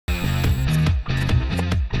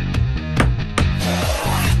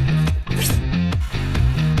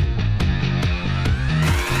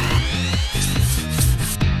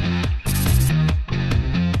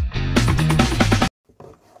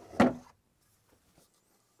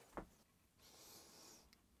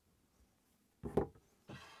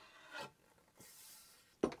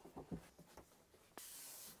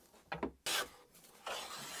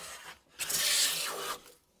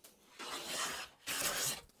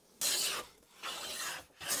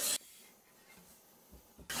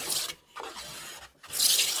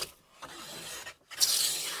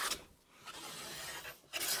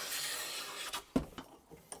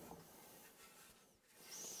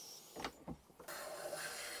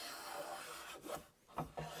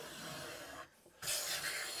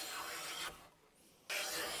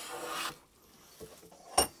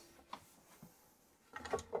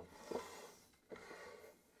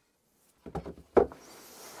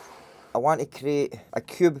I want to create a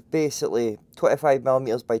cube, basically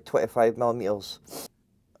 25mm by 25mm.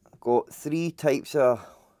 Got 3 types of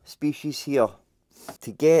species here.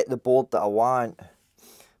 To get the board that I want,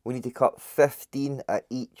 we need to cut 15 at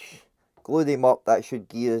each. Glue them up, that should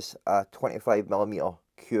give us a 25mm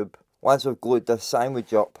cube. Once we've glued this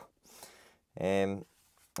sandwich up, and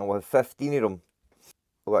we'll have 15 of them.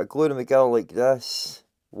 We've got to glue them together like this.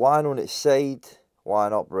 One on its side,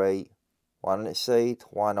 one upright. One on its side,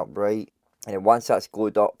 one upright. And then once that's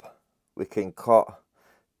glued up, we can cut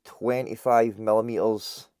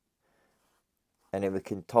 25mm, and then we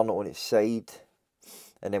can turn it on its side.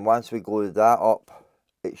 And then once we glue that up,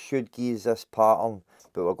 it should give us this pattern,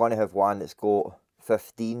 but we're going to have one that's got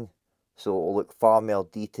 15, so it'll look far more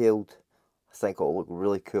detailed. I think it'll look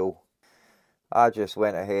really cool. I just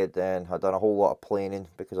went ahead and I've done a whole lot of planing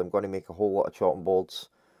because I'm going to make a whole lot of chopping boards,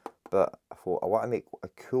 but I thought I want to make a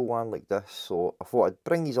cool one like this, so I thought I'd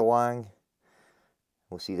bring these along.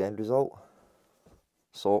 We'll see the end result.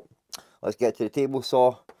 So let's get to the table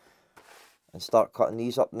saw and start cutting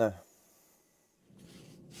these up now.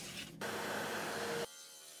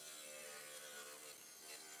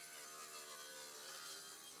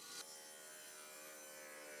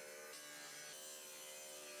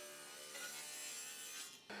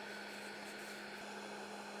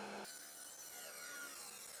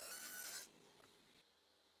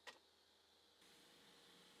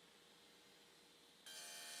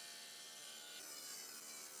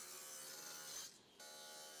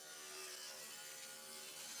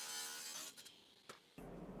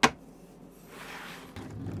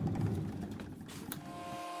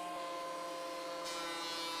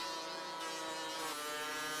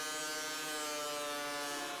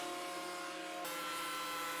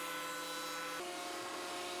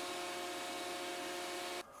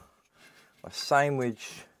 A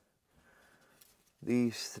sandwich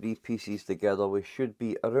these 3 pieces together, we should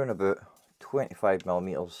be around about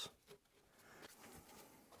 25mm.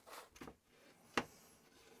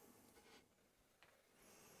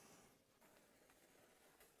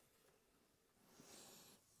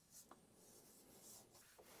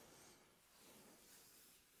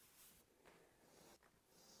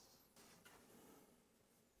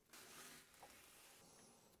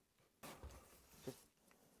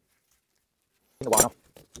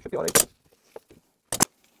 Should be alright.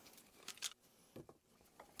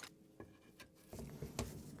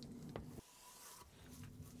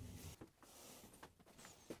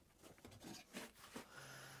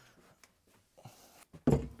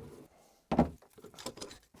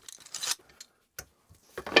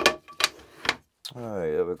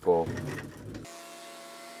 Alright, there we go.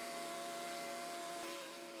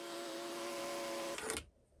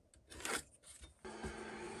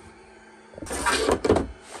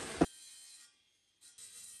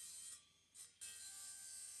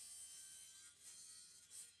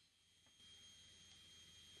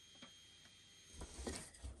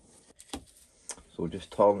 So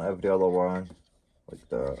just turn every other one like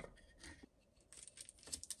that.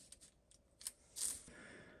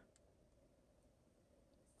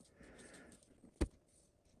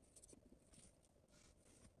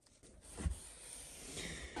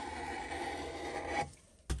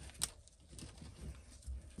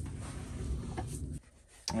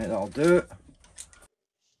 Right, that'll do it.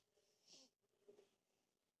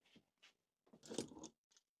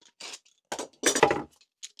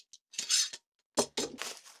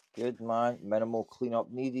 Good man, minimal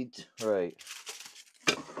cleanup needed. Right.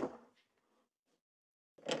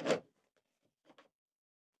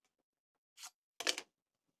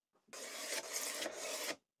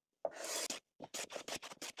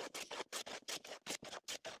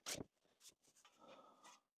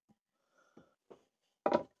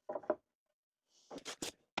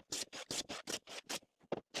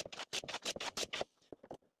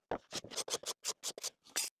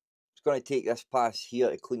 Just going to take this pass here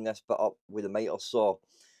to clean this bit up with a miter saw,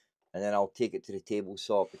 and then I'll take it to the table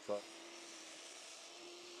saw because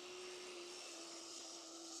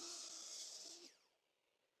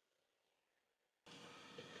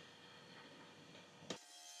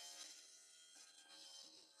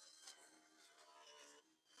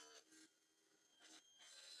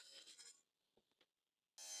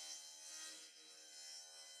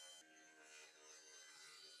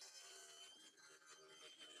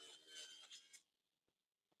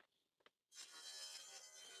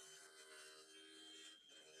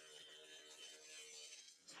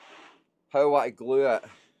how I want to glue it,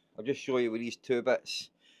 I'll just show you with these 2 bits.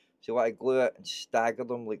 So I want to glue it and stagger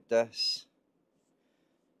them like this,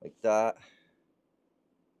 like that.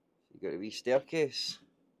 You got a wee staircase.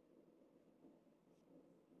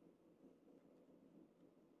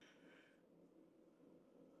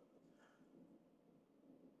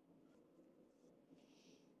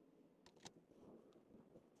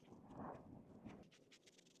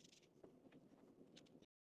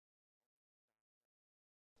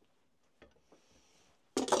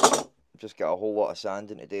 just got a whole lot of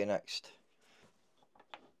sanding to do next.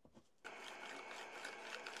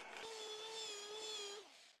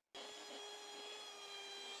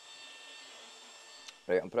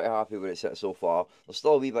 Right, I'm pretty happy with it set so far. There's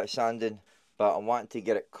still a wee bit of sanding, but I'm wanting to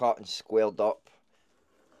get it cut and squared up.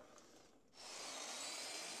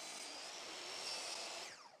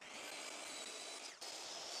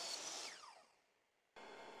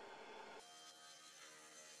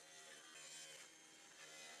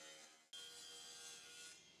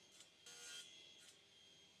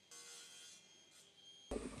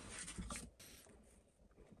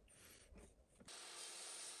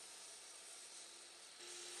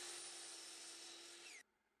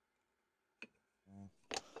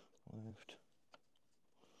 Left.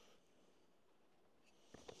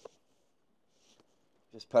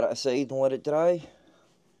 Just put it aside and let it dry.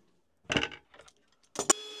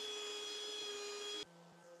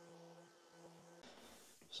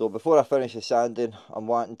 So before I finish the sanding, I'm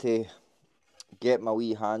wanting to get my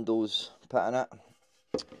wee handles put in it.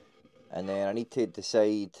 And then I need to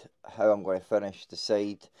decide how I'm going to finish the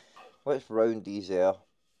side. Let's round these there.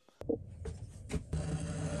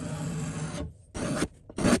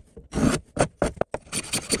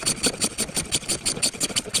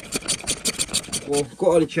 Well, I've got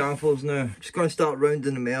all the chamfers now. Just going to start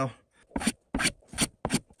rounding them there.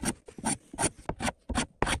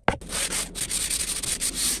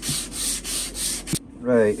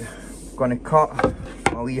 Right, I'm going to cut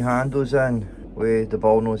my wee handles in with the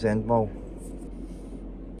ball nose end mill.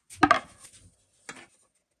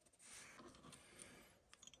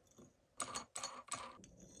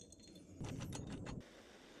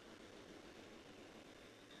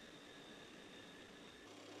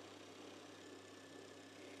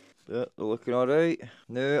 Yeah, they're looking alright.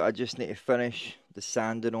 Now I just need to finish the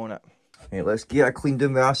sanding on it. Right, let's get it cleaned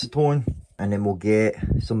in with acetone and then we'll get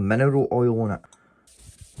some mineral oil on it.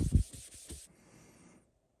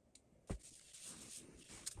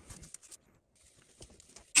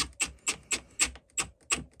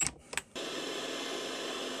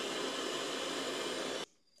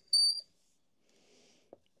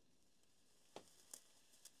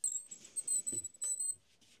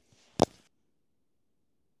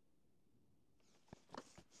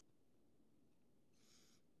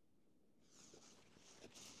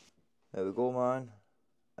 There we go, man.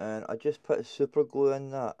 And I just put super glue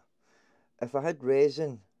in that. If I had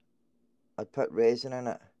resin, I'd put resin in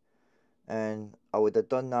it. And I would have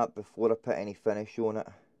done that before I put any finish on it.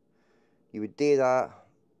 You would do that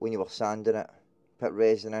when you were sanding it. Put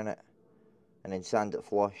resin in it. And then sand it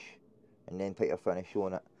flush. And then put your finish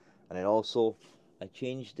on it. And then also, I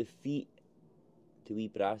changed the feet to wee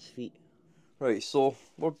brass feet. Right, so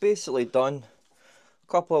we're basically done.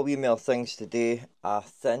 A couple of wee more things to do. I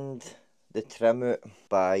thinned the trim out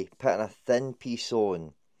by putting a thin piece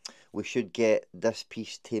on. We should get this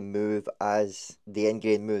piece to move as the end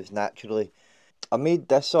grain moves naturally. I made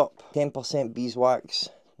this up, 10% beeswax,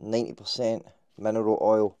 90% mineral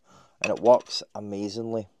oil, and it works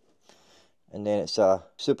amazingly. And then it's a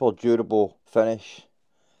super durable finish,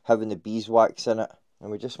 having the beeswax in it. And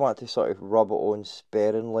we just want to sort of rub it on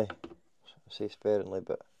sparingly. I say sparingly,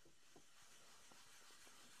 but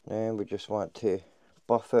then we just want to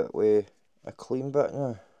buff it with a clean bit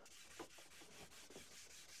now.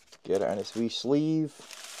 Get it in its wee sleeve.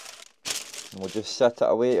 And we'll just set it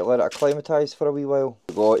away to let it acclimatise for a wee while.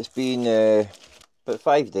 Well, it's been about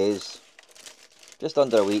 5 days. Just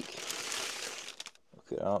under a week.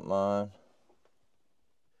 Look at that, man.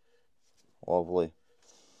 Lovely.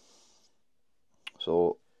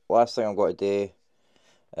 So, last thing I'm going to do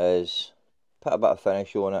is put a bit of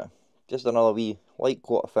finish on it. Just another wee light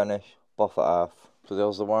coat of finish. Buff it off. So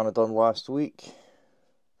there's the one I done last week.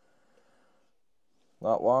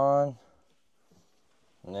 That one.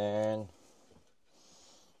 And then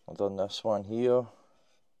I've done this one here. A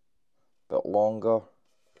bit longer.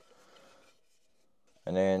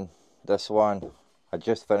 And then this one. I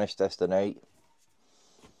just finished this tonight.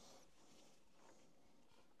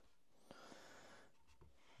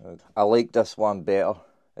 I like this one better.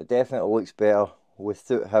 It definitely looks better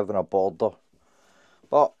without having a border.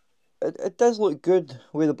 But it does look good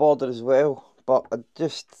with the border as well. But I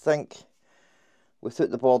just think without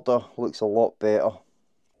the border looks a lot better.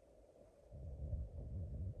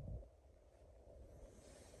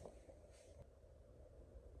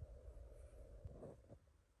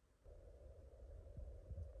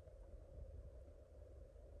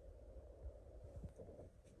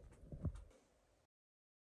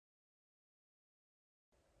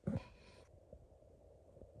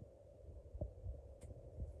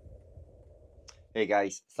 Hey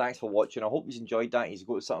guys, thanks for watching. I hope you enjoyed that and you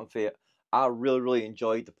got something for it. I really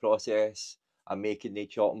enjoyed the process of making the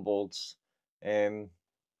chopping boards. Um,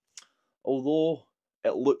 Although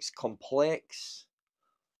it looks complex,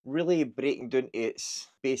 really breaking down to its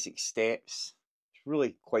basic steps, it's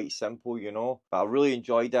really quite simple, you know. But I really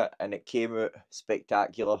enjoyed it, and it came out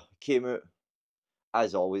spectacular. It came out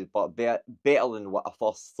as always, but better than what I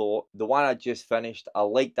first thought. The one I just finished, I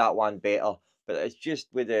like that one better, but it's just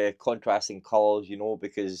with the contrasting colours, you know,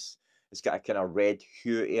 because it's got a kind of red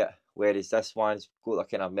hue to it, whereas this one's got a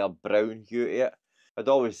kind of more brown hue to it. I'd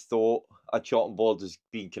always thought a chopping board was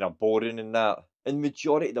being kind of boring in that. And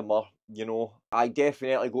majority of them are, you know. I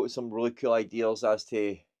definitely got some really cool ideas as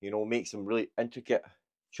to, you know, make some really intricate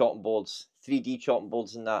chopping boards, 3D chopping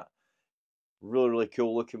boards and that. Really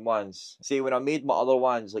cool looking ones. See, when I made my other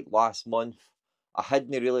ones like last month, I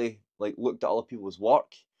hadn't really like looked at other people's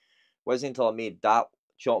work. It wasn't until I made that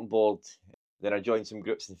chopping board, then I joined some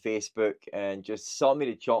groups on Facebook, and just some of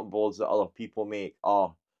the chopping boards that other people make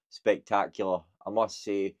are spectacular. I must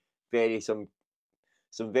say, some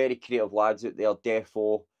very creative lads out there,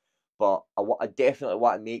 defo. But I definitely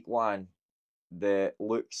want to make one that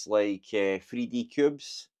looks like 3D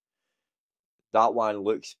cubes. That one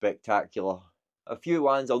looks spectacular. A few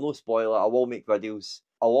ones, I'll no spoil it, I will make videos.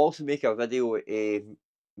 I'll also make a video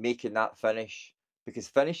making that finish, because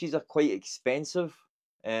finishes are quite expensive,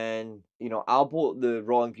 and you know, I bought the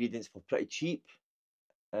raw ingredients for pretty cheap,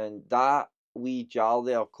 and that wee jar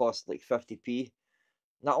there cost like 50p.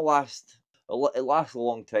 That'll last, it lasts a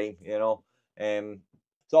long time, you know.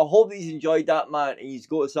 So I hope he's enjoyed that, man, and he's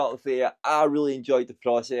got something for you. I really enjoyed the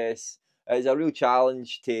process. It's a real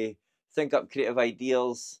challenge to think up creative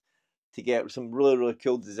ideas, to get some really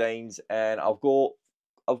cool designs, and I've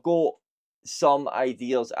got some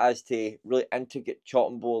ideas as to really intricate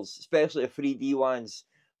chopping boards, especially the 3D ones.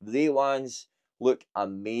 They ones look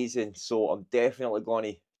amazing, so I'm definitely going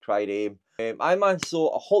to try them. Aye man, so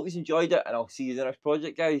I hope you enjoyed it, and I'll see you in the next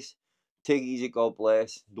project, guys. Take it easy, God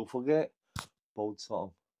bless. Don't forget, build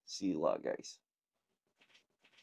something. See you later, guys.